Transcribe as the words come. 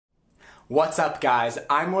What's up guys,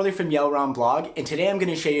 I'm Morley from Yellowron Blog, and today I'm going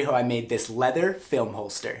to show you how I made this leather film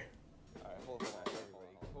holster.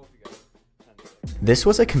 This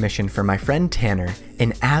was a commission for my friend Tanner,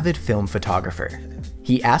 an avid film photographer.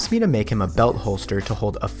 He asked me to make him a belt holster to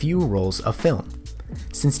hold a few rolls of film.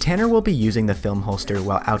 Since Tanner will be using the film holster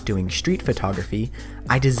while out doing street photography,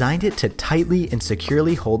 I designed it to tightly and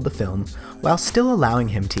securely hold the film while still allowing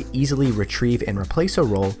him to easily retrieve and replace a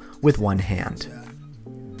roll with one hand.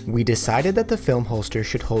 We decided that the film holster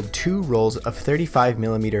should hold 2 rolls of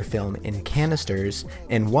 35mm film in canisters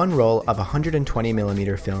and 1 roll of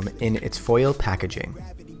 120mm film in its foil packaging.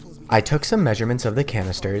 I took some measurements of the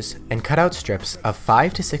canisters and cut out strips of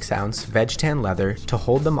 5 to 6 ounce veg tan leather to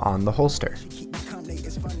hold them on the holster.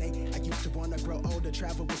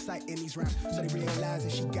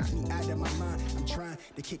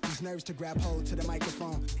 To kick these nerves to grab hold to the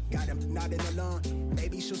microphone. Got him nodding along.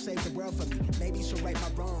 Maybe she'll save the world for me. Maybe she'll right my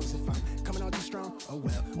wrongs if I'm coming on too strong. Oh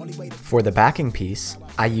well, only way to... For the backing piece,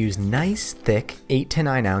 I used nice, thick 8 to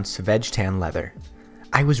 9 ounce veg tan leather.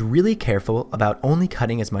 I was really careful about only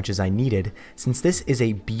cutting as much as I needed since this is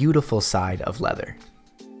a beautiful side of leather.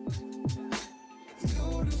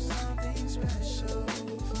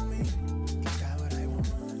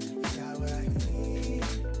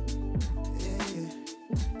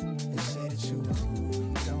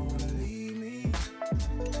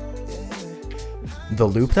 The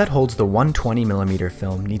loop that holds the 120mm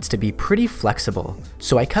film needs to be pretty flexible,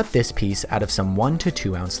 so I cut this piece out of some 1 to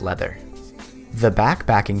 2 ounce leather. The back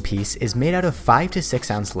backing piece is made out of 5 to 6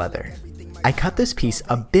 ounce leather. I cut this piece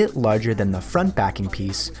a bit larger than the front backing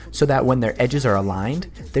piece so that when their edges are aligned,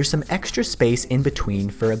 there's some extra space in between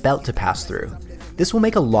for a belt to pass through. This will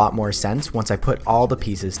make a lot more sense once I put all the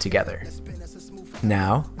pieces together.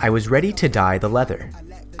 Now, I was ready to dye the leather.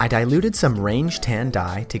 I diluted some range tan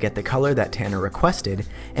dye to get the color that Tanner requested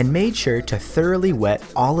and made sure to thoroughly wet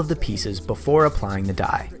all of the pieces before applying the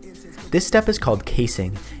dye. This step is called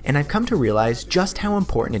casing, and I've come to realize just how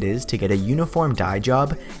important it is to get a uniform dye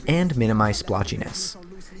job and minimize splotchiness.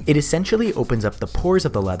 It essentially opens up the pores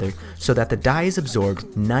of the leather so that the dye is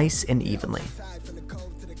absorbed nice and evenly.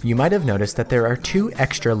 You might have noticed that there are 2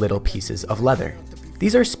 extra little pieces of leather.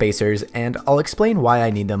 These are spacers, and I'll explain why I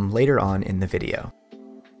need them later on in the video.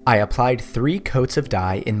 I applied 3 coats of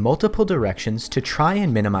dye in multiple directions to try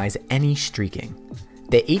and minimize any streaking.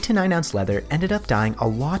 The 8 to 9 ounce leather ended up dyeing a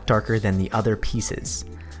lot darker than the other pieces.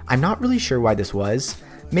 I'm not really sure why this was.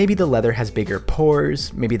 Maybe the leather has bigger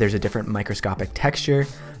pores, maybe there's a different microscopic texture,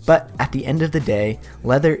 but at the end of the day,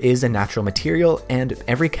 leather is a natural material and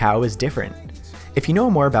every cow is different. If you know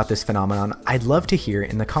more about this phenomenon, I'd love to hear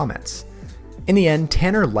in the comments. In the end,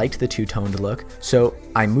 Tanner liked the two-toned look, so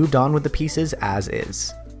I moved on with the pieces as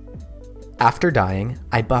is. After dyeing,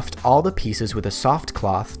 I buffed all the pieces with a soft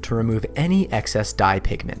cloth to remove any excess dye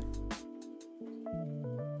pigment.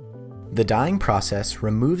 The dyeing process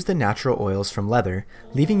removes the natural oils from leather,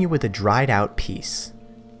 leaving you with a dried out piece.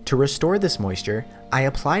 To restore this moisture, I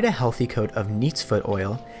applied a healthy coat of neat's foot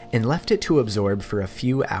oil and left it to absorb for a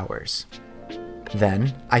few hours.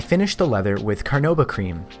 Then, I finished the leather with carnauba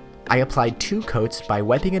cream. I applied 2 coats by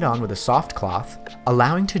wiping it on with a soft cloth,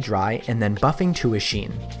 allowing to dry and then buffing to a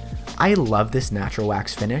sheen. I love this natural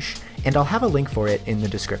wax finish, and I'll have a link for it in the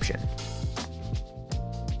description.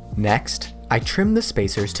 Next, I trimmed the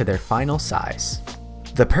spacers to their final size.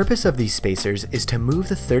 The purpose of these spacers is to move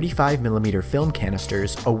the 35mm film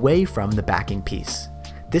canisters away from the backing piece.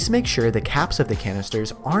 This makes sure the caps of the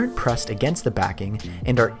canisters aren't pressed against the backing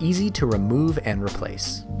and are easy to remove and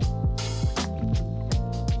replace.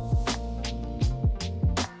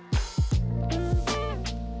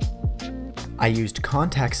 I used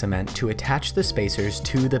contact cement to attach the spacers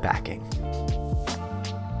to the backing.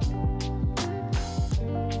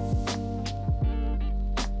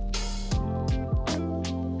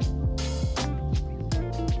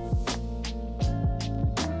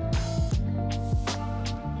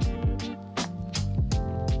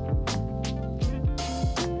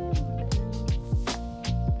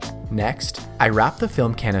 Next, I wrap the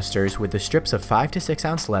film canisters with the strips of 5 to 6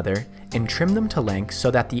 ounce leather and trim them to length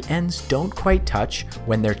so that the ends don't quite touch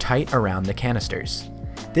when they're tight around the canisters.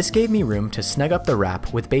 This gave me room to snug up the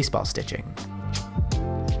wrap with baseball stitching.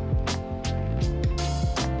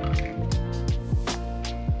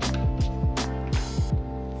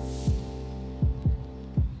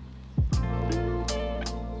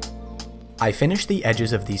 I finished the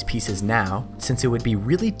edges of these pieces now, since it would be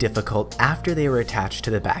really difficult after they were attached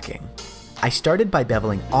to the backing. I started by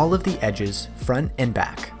beveling all of the edges, front and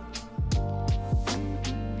back.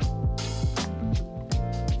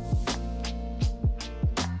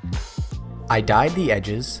 I dyed the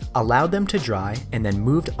edges, allowed them to dry, and then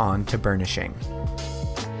moved on to burnishing.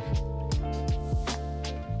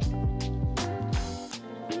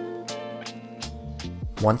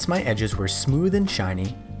 Once my edges were smooth and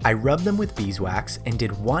shiny, I rubbed them with beeswax and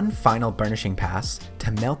did one final burnishing pass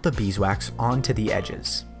to melt the beeswax onto the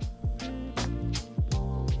edges.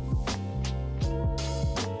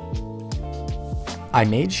 I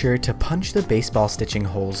made sure to punch the baseball stitching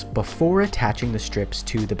holes before attaching the strips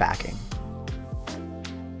to the backing.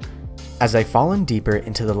 As I've fallen deeper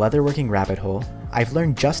into the leatherworking rabbit hole, I've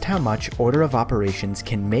learned just how much order of operations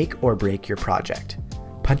can make or break your project.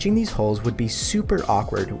 Punching these holes would be super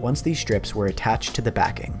awkward once these strips were attached to the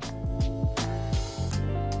backing.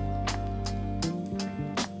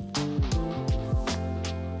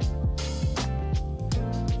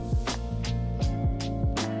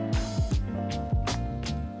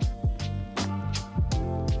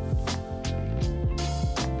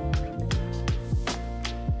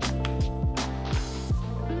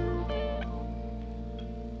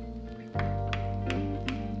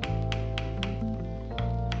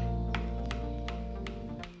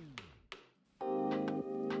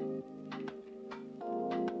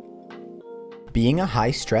 Being a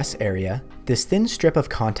high-stress area, this thin strip of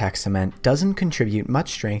contact cement doesn't contribute much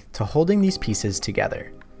strength to holding these pieces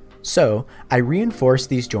together. So, I reinforced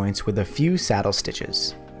these joints with a few saddle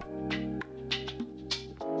stitches.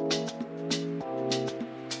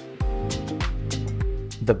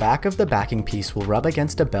 The back of the backing piece will rub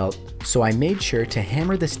against a belt, so I made sure to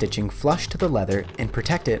hammer the stitching flush to the leather and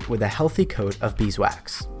protect it with a healthy coat of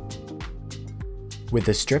beeswax. With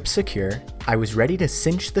the strips secure, I was ready to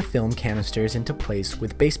cinch the film canisters into place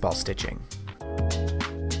with baseball stitching.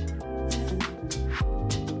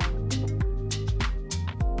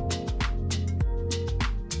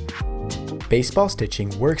 Baseball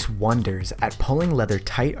stitching works wonders at pulling leather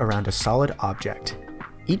tight around a solid object.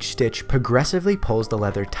 Each stitch progressively pulls the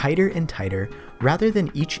leather tighter and tighter rather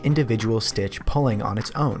than each individual stitch pulling on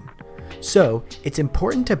its own. So, it's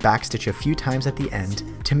important to backstitch a few times at the end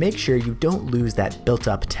to make sure you don't lose that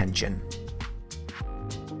built-up tension.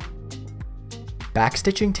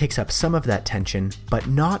 Backstitching takes up some of that tension, but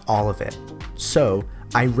not all of it. So,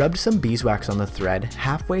 I rubbed some beeswax on the thread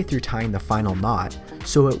halfway through tying the final knot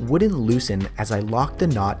so it wouldn't loosen as I locked the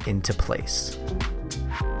knot into place.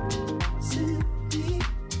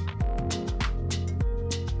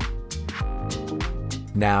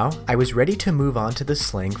 Now, I was ready to move on to the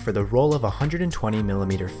sling for the roll of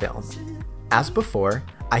 120mm film. As before,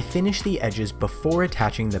 I finished the edges before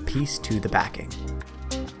attaching the piece to the backing.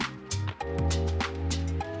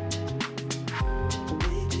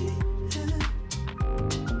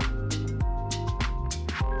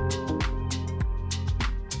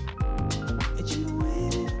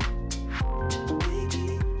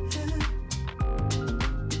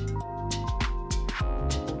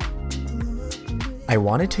 I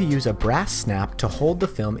wanted to use a brass snap to hold the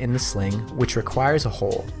film in the sling, which requires a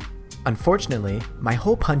hole. Unfortunately, my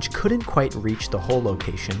hole punch couldn't quite reach the hole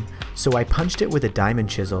location, so I punched it with a diamond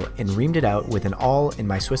chisel and reamed it out with an awl in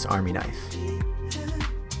my Swiss Army knife.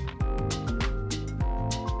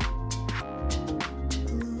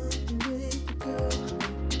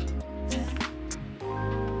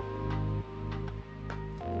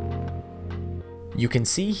 You can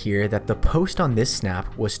see here that the post on this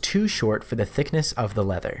snap was too short for the thickness of the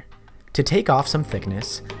leather. To take off some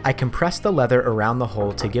thickness, I compressed the leather around the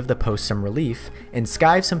hole to give the post some relief and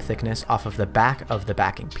skive some thickness off of the back of the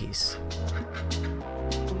backing piece.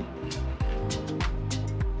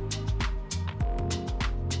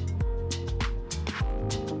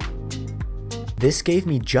 This gave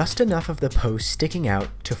me just enough of the post sticking out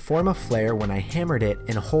to form a flare when I hammered it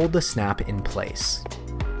and hold the snap in place.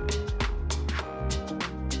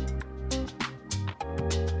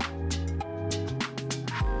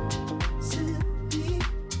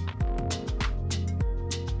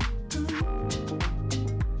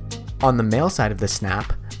 On the male side of the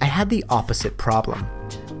snap, I had the opposite problem.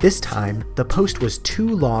 This time, the post was too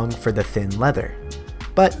long for the thin leather.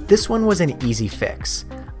 But this one was an easy fix.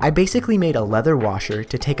 I basically made a leather washer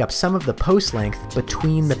to take up some of the post length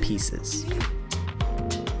between the pieces.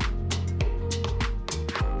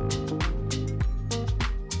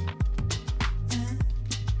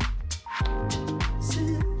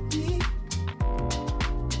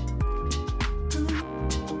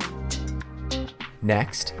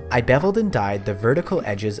 Next, I beveled and dyed the vertical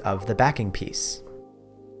edges of the backing piece.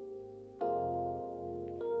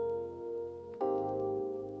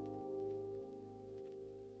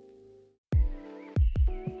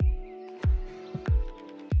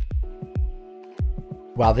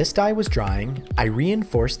 While this die was drying, I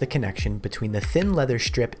reinforced the connection between the thin leather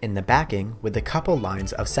strip in the backing with a couple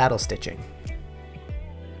lines of saddle stitching.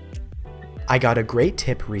 I got a great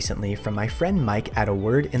tip recently from my friend Mike at A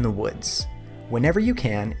Word in the Woods. Whenever you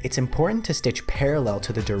can, it's important to stitch parallel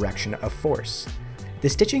to the direction of force. The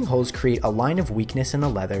stitching holes create a line of weakness in the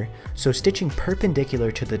leather, so stitching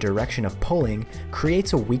perpendicular to the direction of pulling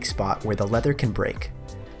creates a weak spot where the leather can break.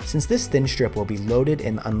 Since this thin strip will be loaded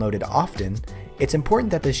and unloaded often, it's important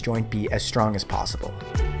that this joint be as strong as possible.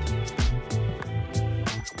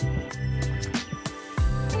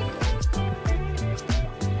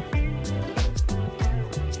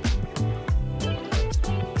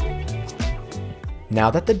 Now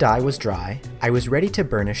that the dye was dry, I was ready to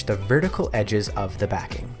burnish the vertical edges of the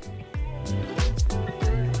backing.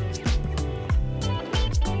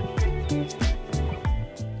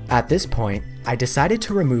 At this point, I decided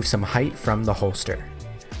to remove some height from the holster.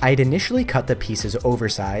 I had initially cut the pieces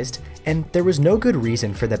oversized, and there was no good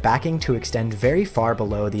reason for the backing to extend very far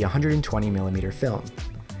below the 120mm film.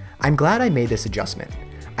 I'm glad I made this adjustment.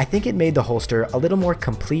 I think it made the holster a little more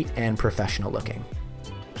complete and professional looking.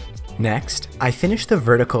 Next, I finished the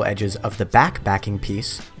vertical edges of the back backing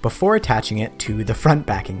piece before attaching it to the front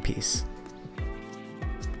backing piece.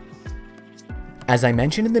 As I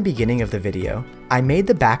mentioned in the beginning of the video, I made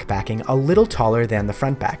the back backing a little taller than the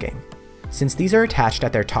front backing. Since these are attached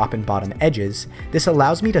at their top and bottom edges, this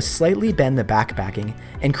allows me to slightly bend the back backing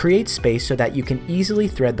and create space so that you can easily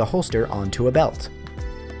thread the holster onto a belt.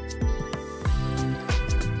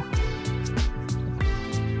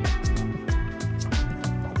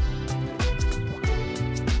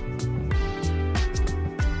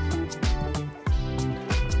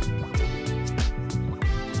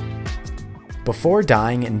 Before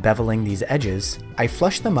dyeing and beveling these edges, I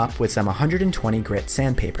flushed them up with some 120 grit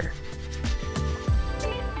sandpaper.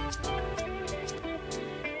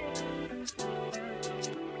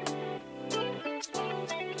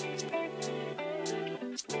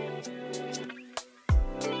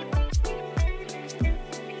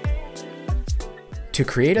 To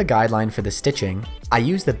create a guideline for the stitching, I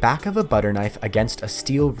use the back of a butter knife against a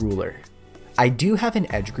steel ruler. I do have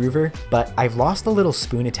an edge groover, but I've lost the little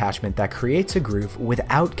spoon attachment that creates a groove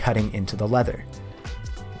without cutting into the leather.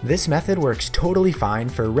 This method works totally fine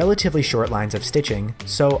for relatively short lines of stitching,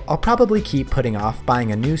 so I'll probably keep putting off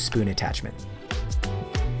buying a new spoon attachment.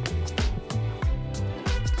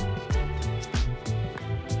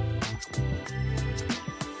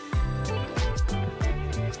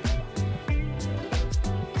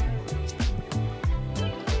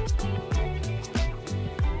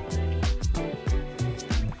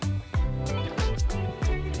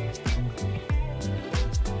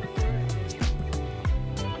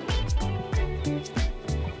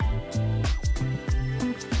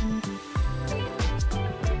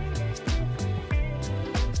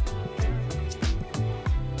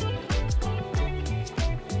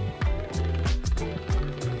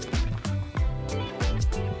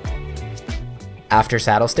 After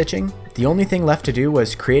saddle stitching, the only thing left to do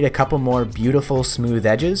was create a couple more beautiful smooth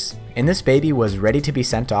edges, and this baby was ready to be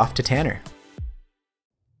sent off to Tanner.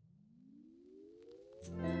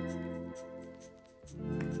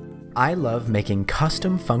 I love making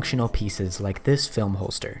custom functional pieces like this film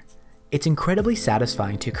holster. It's incredibly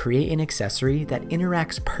satisfying to create an accessory that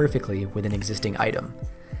interacts perfectly with an existing item,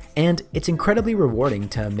 and it's incredibly rewarding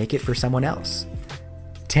to make it for someone else.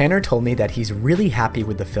 Tanner told me that he's really happy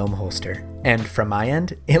with the film holster, and from my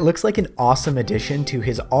end, it looks like an awesome addition to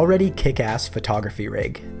his already kick-ass photography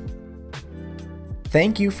rig.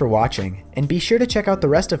 Thank you for watching, and be sure to check out the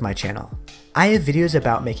rest of my channel. I have videos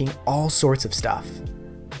about making all sorts of stuff.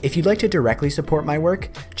 If you'd like to directly support my work,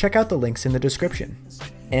 check out the links in the description.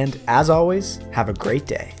 And as always, have a great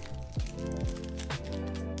day.